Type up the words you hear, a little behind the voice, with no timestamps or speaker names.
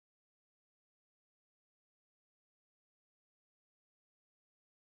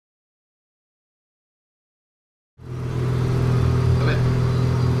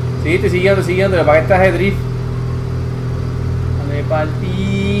Sí, estoy siguiendo. Le pagué esta drift. Dale pa'l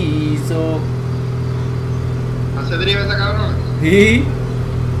piso. ¿Hace drift esa cabrona? Sí.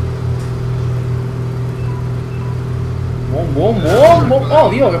 Bom. Oh,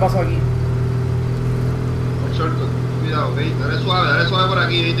 Dios, ¿qué pasó aquí? El shortcut. Cuidado, ok. Dale suave por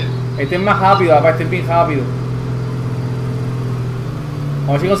aquí, viste. Este es más rápido, papá, este es bien rápido.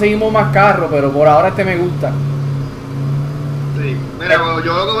 A ver si conseguimos más carros, pero por ahora este me gusta. Sí. Mira,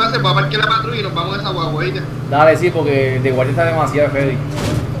 yo lo que voy a hacer, voy a parquear la patrulla y nos vamos a esa guagua, ¿viste? Dale, sí, porque el de guardia está demasiado heavy.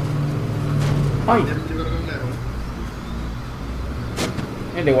 Ay,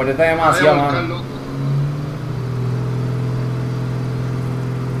 el de guardia está demasiado, mano.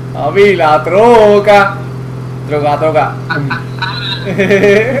 Papi, la troca. Troca.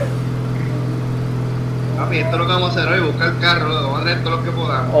 Papi, esto es lo que vamos a hacer hoy, buscar el carro, vamos a traer todo lo que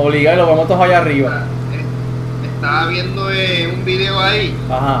podamos. Obligado, lo vamos todos allá arriba. Estaba viendo un video ahí.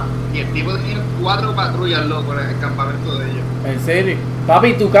 Ajá. Y el tipo tenía 4 patrullas, loco, en el campamento de ellos. ¿En serio?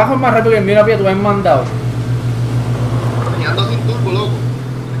 Papi, tu carro es más rápido que el mío, la pía, tú me has mandado. Y ando sin turbo, loco.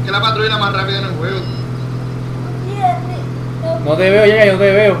 Es que la patrulla es la más rápida en el juego. No te veo, llega, yo no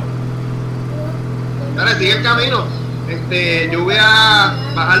te veo. Dale, sigue el camino. Yo voy a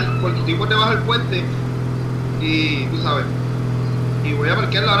bajar, porque estoy por debajo del puente. Y tú sabes. Y voy a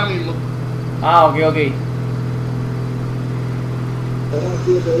parquearlo ahora mismo. Ah, ok.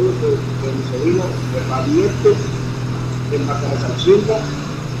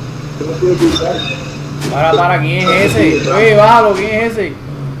 Para, ¿quién es ese? Oye, bájalo, ¿quién es ese?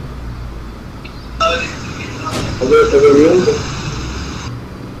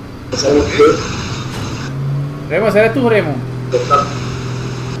 Remo, ¿ese eres tú, Remo?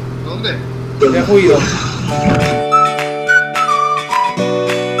 ¿Dónde? Te cuido.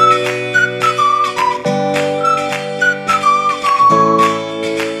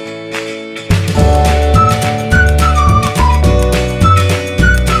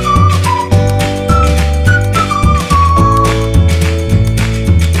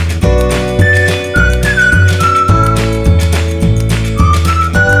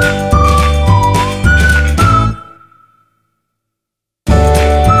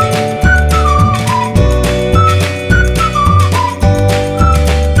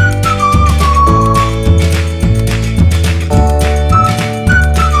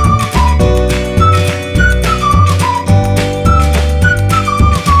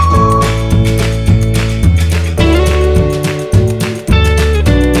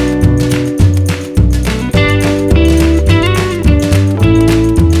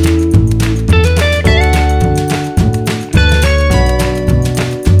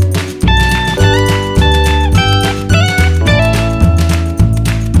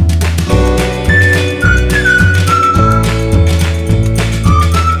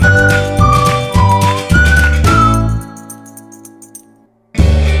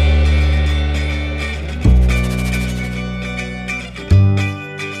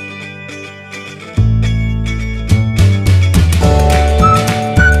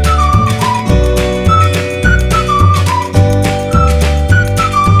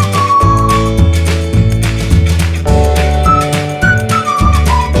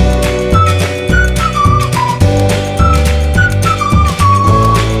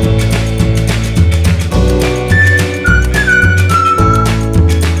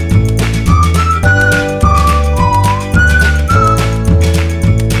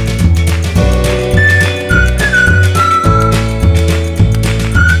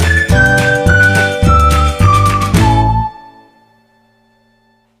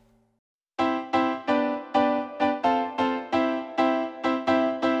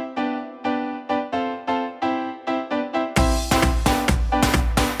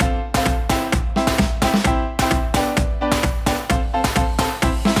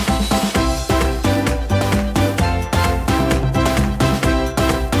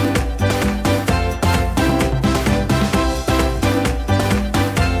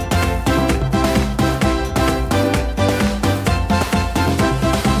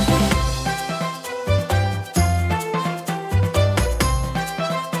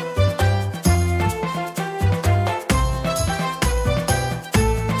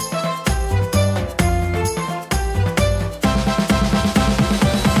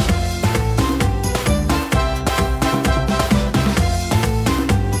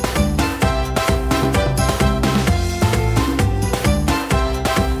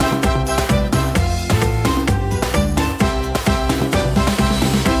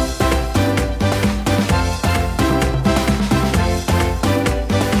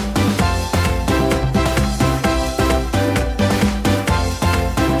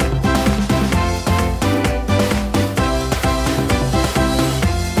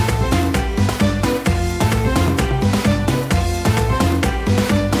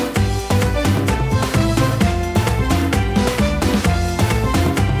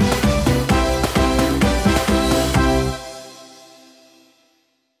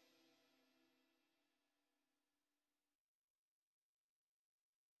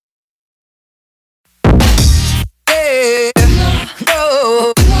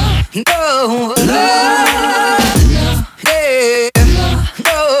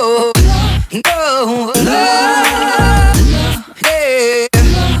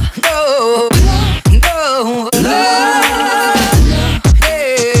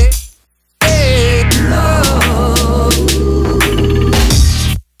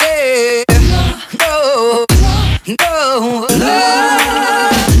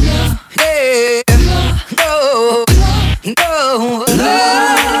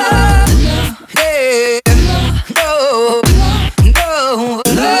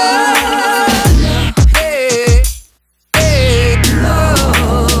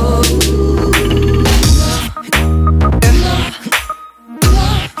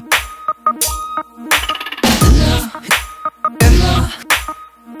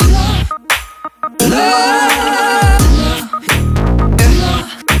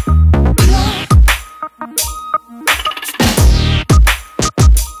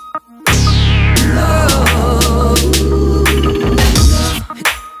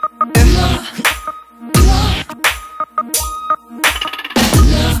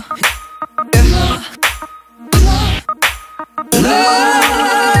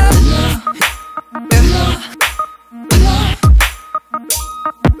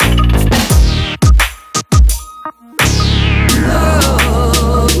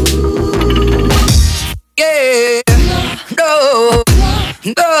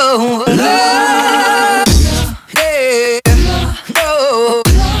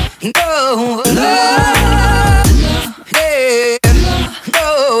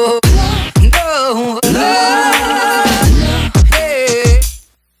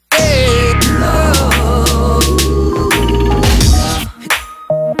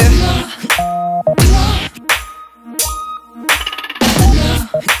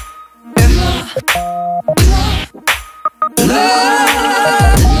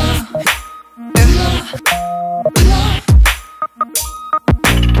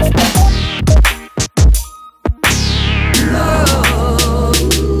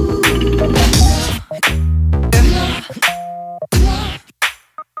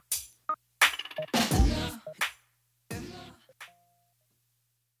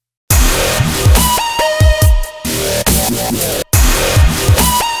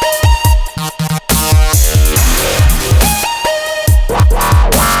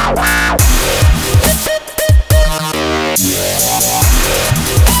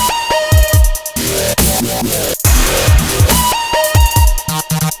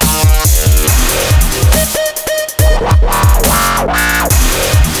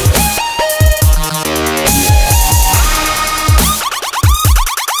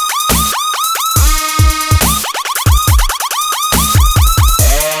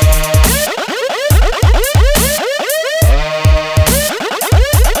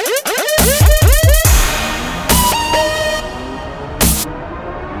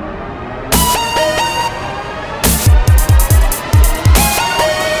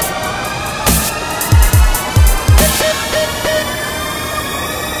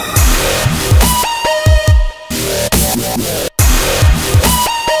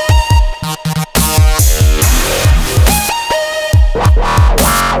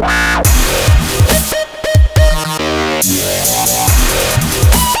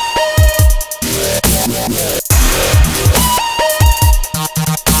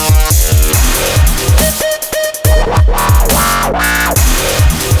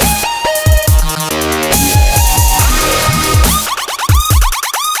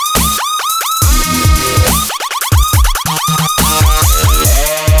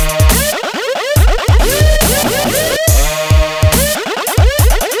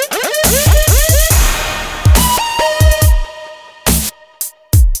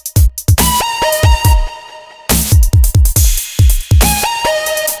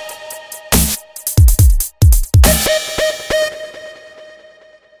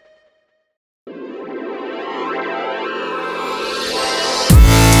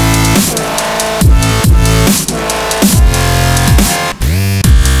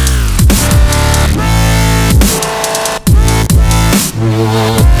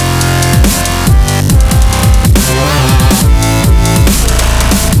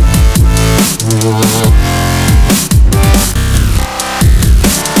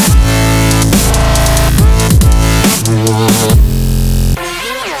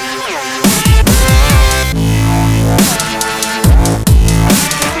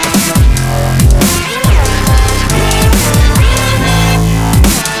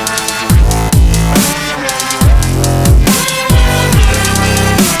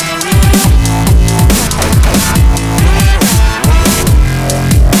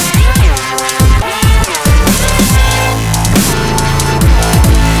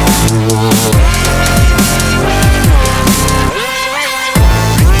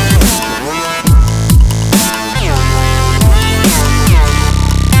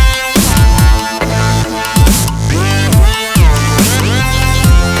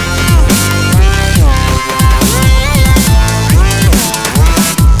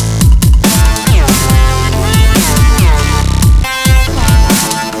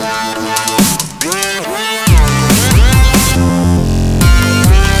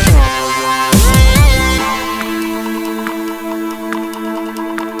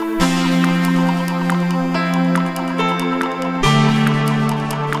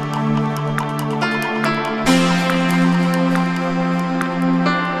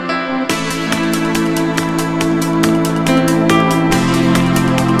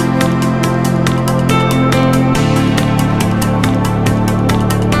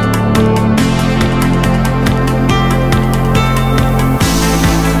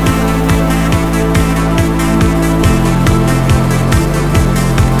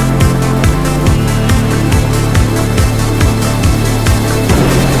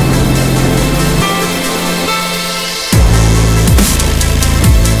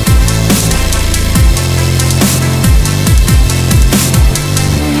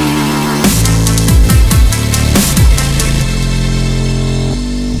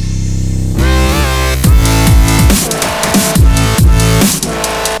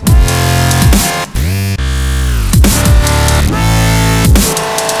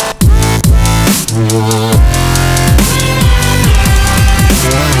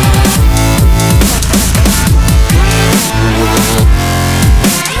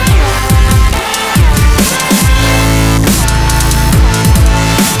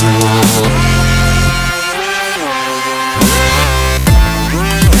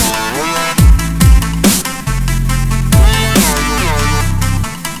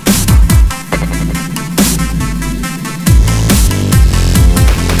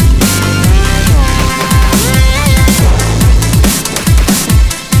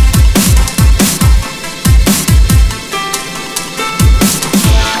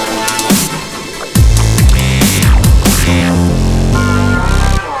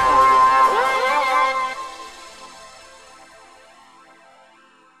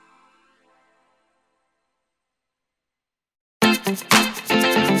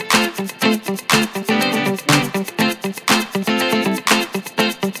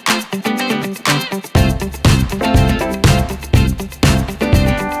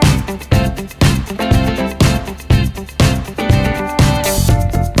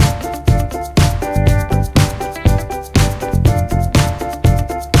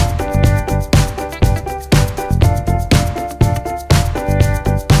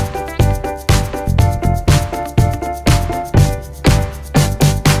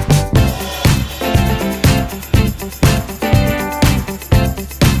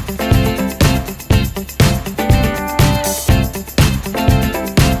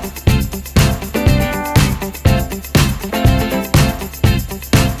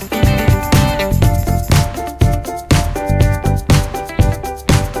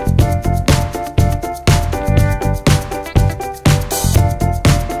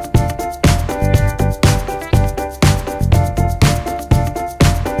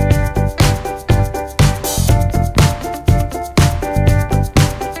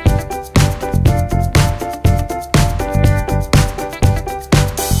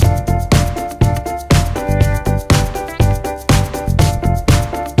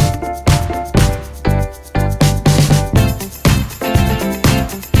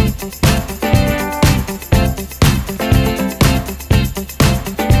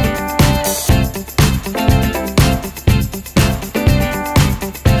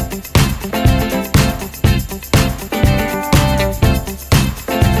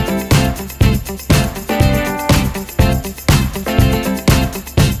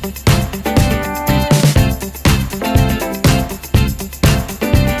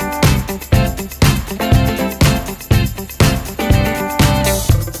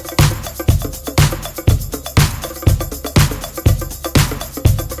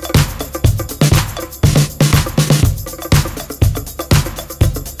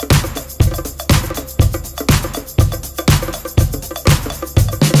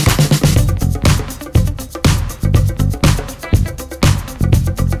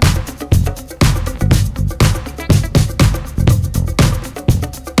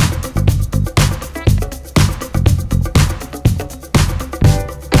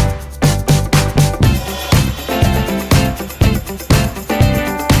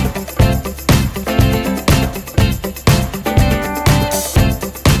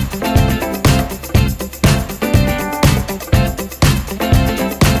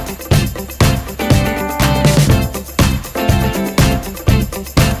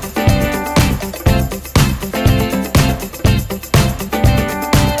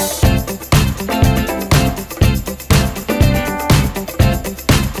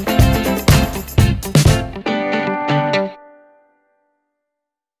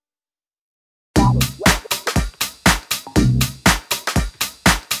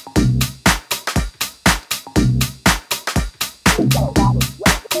 Wow.